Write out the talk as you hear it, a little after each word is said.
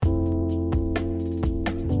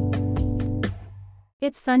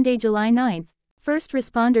It's Sunday, July 9th. First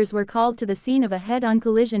responders were called to the scene of a head-on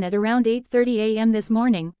collision at around 8:30 a.m. this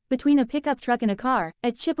morning, between a pickup truck and a car,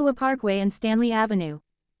 at Chippawa Parkway and Stanley Avenue.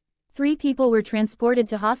 3 people were transported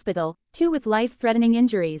to hospital, 2 with life-threatening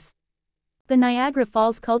injuries. The Niagara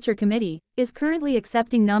Falls Culture Committee is currently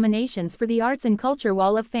accepting nominations for the Arts and Culture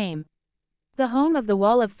Wall of Fame. The home of the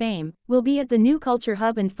Wall of Fame will be at the new Culture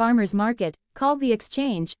Hub and Farmers Market, called The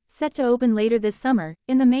Exchange, set to open later this summer,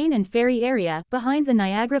 in the Main and Ferry area, behind the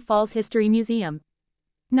Niagara Falls History Museum.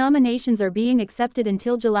 Nominations are being accepted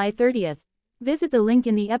until July 30th. Visit the link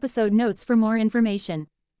in the episode notes for more information.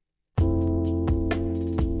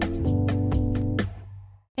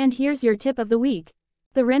 And here's your tip of the week.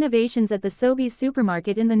 The renovations at the Sobeys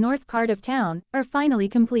supermarket in the north part of town are finally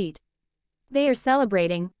complete. They are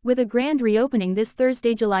celebrating with a grand reopening this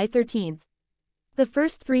Thursday, July 13th. The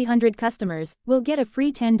first 300 customers will get a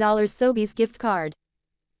free $10 Sobeys gift card.